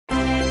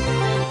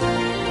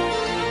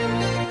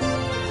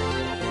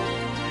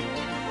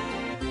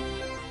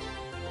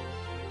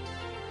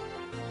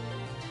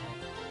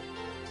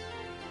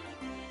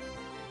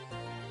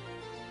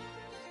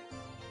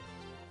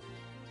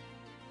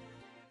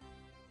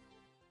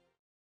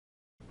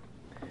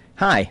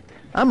Hi,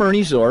 I'm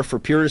Ernie Zor for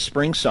Puritas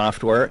Springs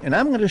Software, and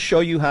I'm going to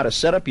show you how to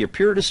set up your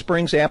Puritas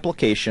Springs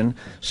application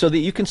so that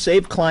you can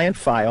save client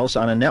files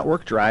on a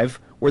network drive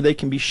where they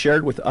can be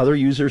shared with other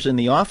users in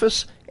the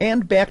office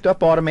and backed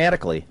up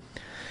automatically.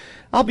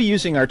 I'll be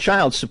using our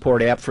child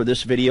support app for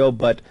this video,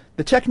 but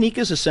the technique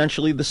is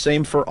essentially the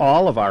same for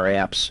all of our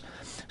apps,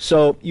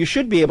 so you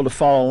should be able to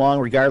follow along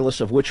regardless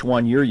of which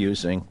one you're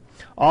using.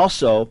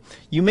 Also,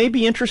 you may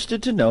be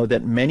interested to know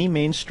that many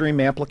mainstream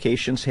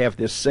applications have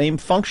this same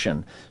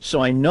function,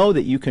 so I know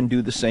that you can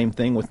do the same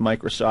thing with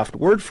Microsoft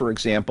Word, for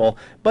example,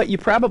 but you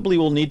probably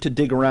will need to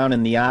dig around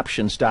in the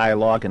options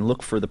dialog and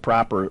look for the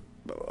proper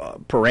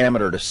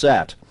parameter to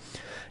set.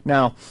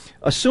 Now,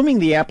 assuming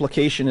the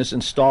application is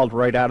installed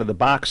right out of the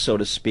box, so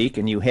to speak,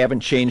 and you haven't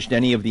changed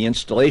any of the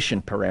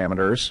installation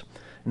parameters,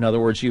 in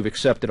other words, you've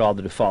accepted all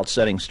the default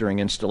settings during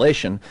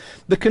installation,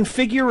 the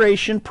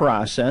configuration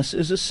process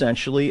is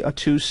essentially a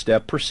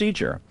two-step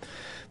procedure.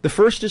 The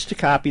first is to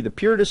copy the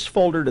Puritas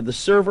folder to the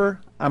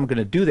server. I'm going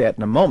to do that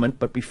in a moment,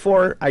 but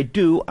before I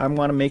do, I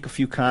want to make a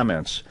few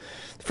comments.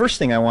 The first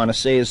thing I want to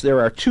say is there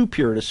are two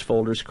Puritas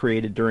folders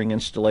created during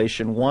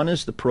installation. One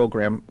is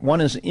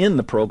in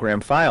the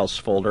program files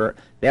folder.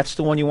 That's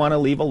the one you want to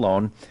leave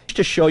alone. Just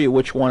to show you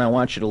which one I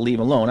want you to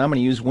leave alone, I'm going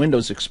to use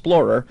Windows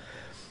Explorer,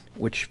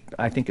 which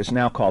I think is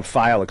now called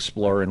File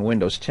Explorer in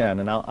Windows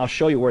 10, and I'll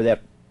show you where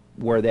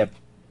that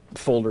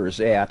folder is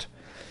at.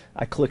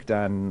 I clicked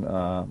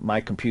on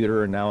my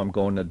computer, and now I'm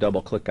going to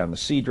double click on the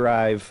C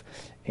drive,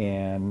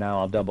 and now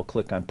I'll double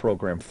click on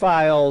Program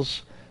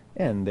Files,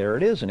 and there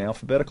it is in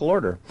alphabetical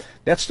order.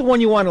 That's the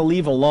one you want to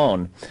leave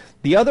alone.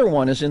 The other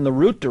one is in the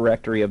root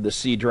directory of the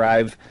C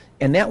drive,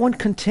 and that one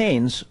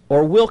contains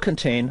or will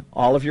contain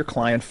all of your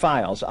client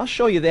files. I'll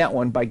show you that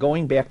one by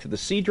going back to the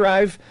C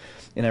drive,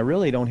 and I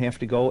really don't have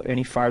to go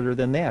any farther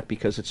than that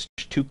because it's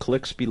 2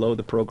 clicks below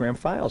the Program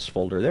Files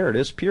folder. There it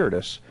is,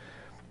 Puritas.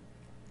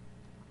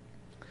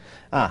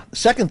 The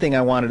second thing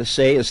I wanted to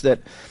say is that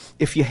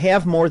if you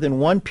have more than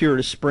one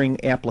Puritas Spring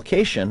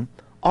application,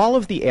 all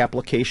of the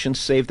applications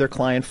save their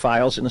client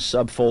files in a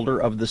subfolder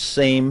of the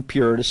same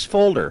Puritas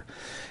folder.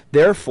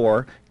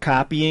 Therefore,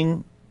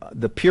 copying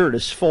the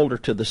Puritas folder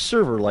to the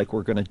server like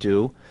we're going to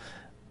do,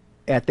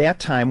 at that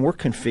time we're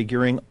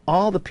configuring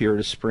all the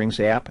Puritas Springs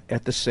apps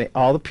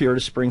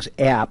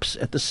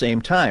at the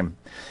same time.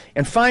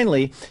 And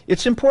finally,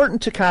 it's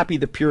important to copy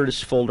the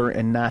Puritas folder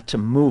and not to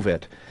move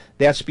it.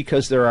 That's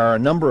because there are a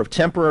number of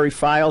temporary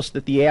files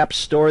that the apps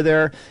store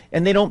there,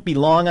 and they don't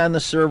belong on the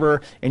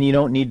server, and you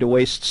don't need to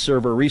waste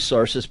server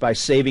resources by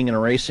saving and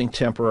erasing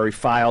temporary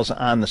files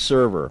on the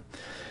server.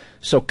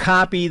 So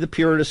copy the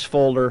Puritas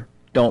folder,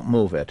 don't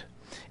move it.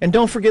 And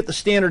don't forget the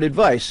standard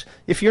advice.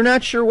 If you're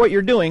not sure what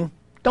you're doing,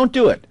 don't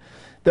do it.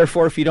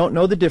 Therefore, if you don't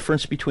know the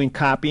difference between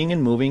copying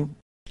and moving,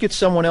 get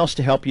someone else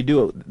to help you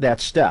do that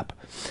step.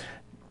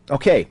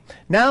 Okay,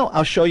 now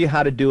I'll show you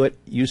how to do it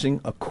using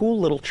a cool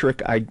little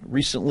trick I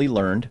recently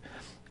learned.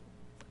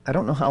 I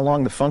don't know how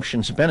long the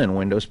function's been in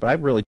Windows, but I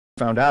really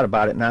found out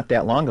about it not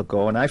that long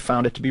ago, and I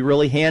found it to be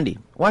really handy.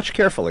 Watch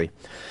carefully.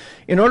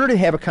 In order to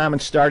have a common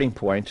starting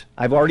point,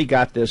 I've already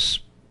got this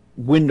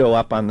window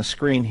up on the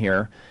screen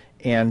here,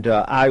 and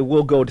I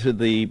will go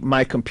to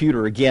my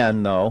computer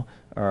again, though.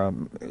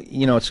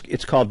 You know,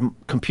 it's called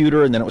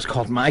computer, and then it was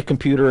called my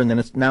computer, and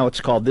then now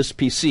it's called this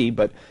PC.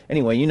 But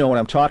anyway, you know what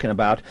I'm talking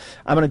about.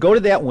 I'm going to go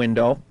to that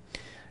window,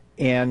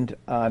 and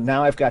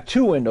now I've got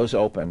 2 windows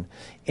open.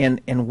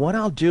 And what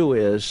I'll do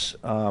is,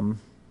 let's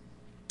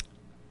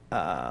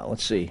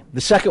see,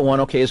 the second one,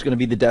 okay, is going to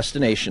be the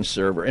destination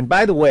server. And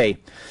by the way,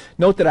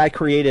 note that I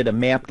created a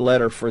mapped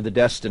letter for the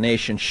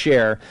destination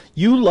share.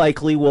 You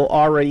likely will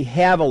already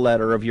have a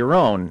letter of your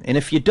own, and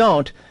if you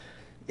don't,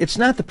 it's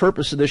not the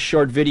purpose of this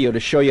short video to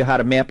show you how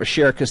to map a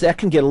share, because that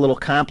can get a little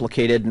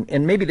complicated,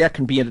 and maybe that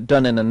can be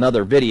done in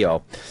another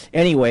video.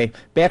 Anyway,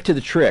 back to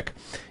the trick.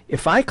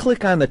 If I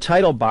click on the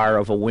title bar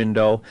of a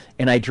window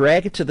and I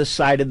drag it to the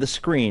side of the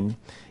screen,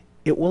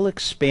 it will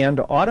expand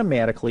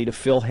automatically to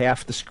fill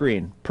half the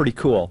screen. Pretty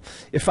cool.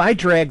 If I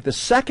drag the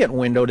second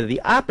window to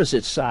the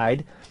opposite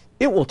side,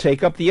 it will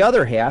take up the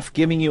other half,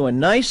 giving you a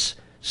nice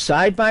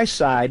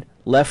side-by-side,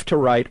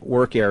 left-to-right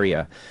work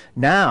area.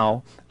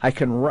 Now, I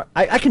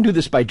can do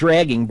this by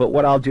dragging, but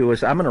what I'll do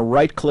is I'm going to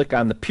right-click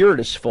on the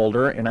Puritas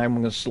folder, and I'm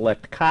going to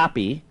select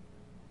Copy,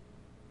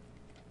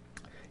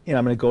 and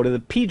I'm going to go to the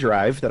P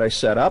drive that I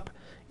set up,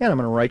 and I'm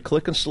going to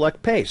right-click and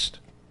select Paste.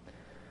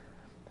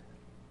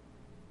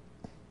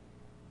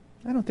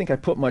 I don't think I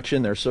put much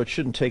in there, so it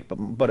shouldn't take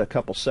but a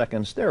couple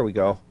seconds. There we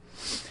go.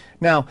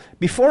 Now,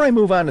 before I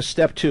move on to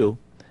step 2,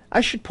 I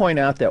should point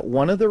out that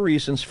one of the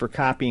reasons for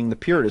copying the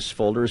Puritas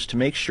folder is to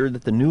make sure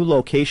that the new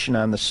location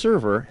on the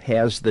server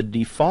has the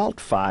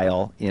default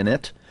file in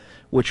it,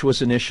 which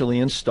was initially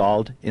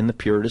installed in the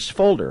Puritas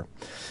folder.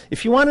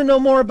 If you want to know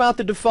more about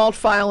the default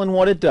file and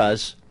what it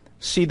does,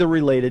 see the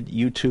related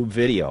YouTube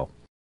video.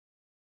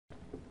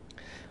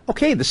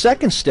 Okay, the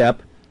second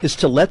step is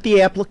to let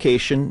the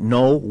application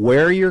know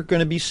where you're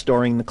going to be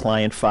storing the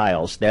client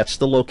files. That's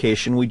the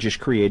location we just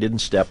created in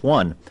step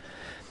 1.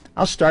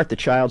 I'll start the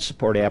child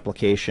support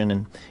application,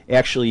 and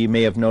actually you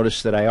may have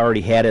noticed that I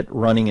already had it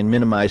running and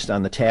minimized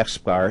on the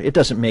taskbar. It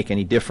doesn't make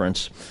any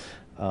difference.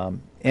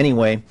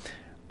 Anyway,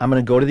 I'm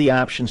going to go to the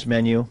options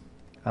menu.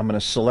 I'm going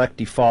to select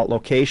default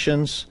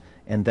locations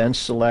and then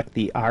select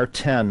the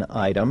R10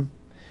 item.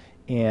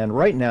 And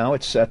right now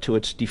it's set to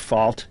its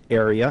default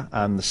area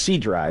on the C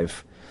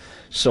drive.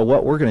 So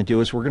what we're going to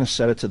do is we're going to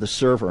set it to the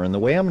server. And the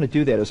way I'm going to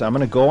do that is I'm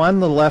going to go on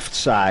the left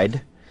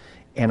side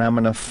and I'm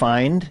going to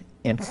find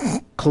and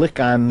click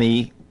on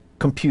the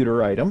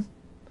computer item.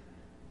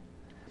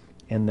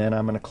 And then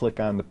I'm going to click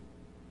on the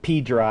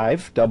P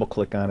drive, double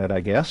click on it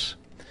I guess.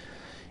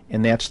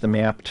 And that's the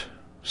mapped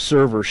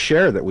server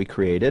share that we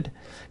created.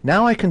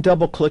 Now I can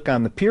double click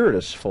on the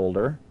Puritas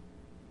folder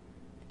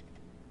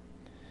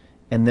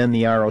and then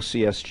the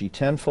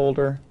ROCSG10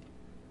 folder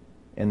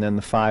and then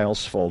the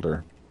files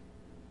folder.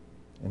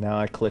 And now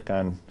I click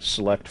on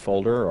select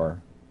folder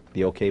or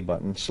the OK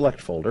button,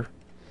 select folder.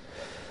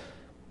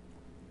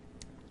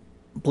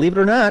 Believe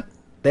it or not,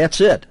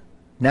 that's it.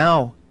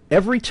 Now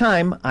every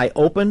time I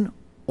open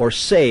or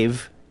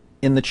save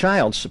in the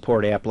child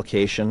support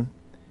application,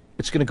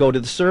 it's going to go to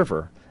the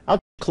server. I'll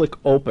click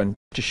open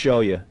to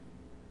show you.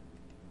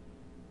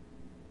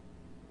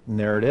 And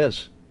there it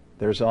is.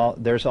 There's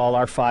all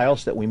our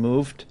files that we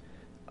moved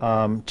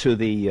to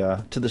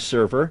the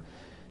server.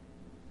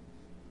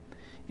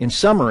 In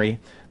summary,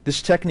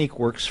 this technique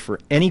works for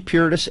any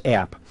Puritas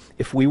app.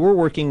 If we were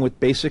working with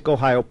basic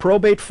Ohio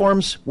probate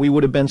forms, we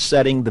would have been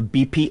setting the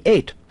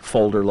BP8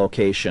 folder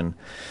location.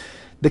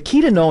 The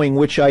key to knowing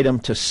which item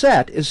to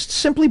set is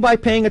simply by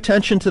paying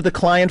attention to the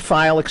client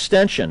file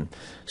extension.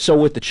 So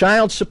with the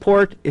child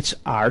support, it's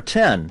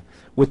R10.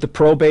 With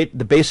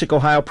the basic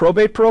Ohio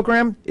probate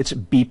program, it's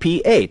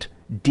BP8.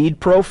 Deed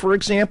Pro, for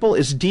example,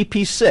 is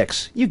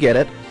DP6. You get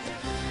it.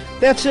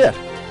 That's it.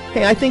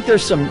 Hey, I think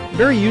there's some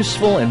very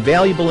useful and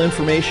valuable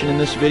information in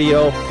this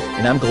video,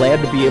 and I'm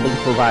glad to be able to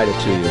provide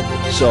it to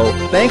you. So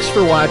thanks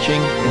for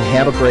watching, and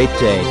have a great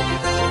day.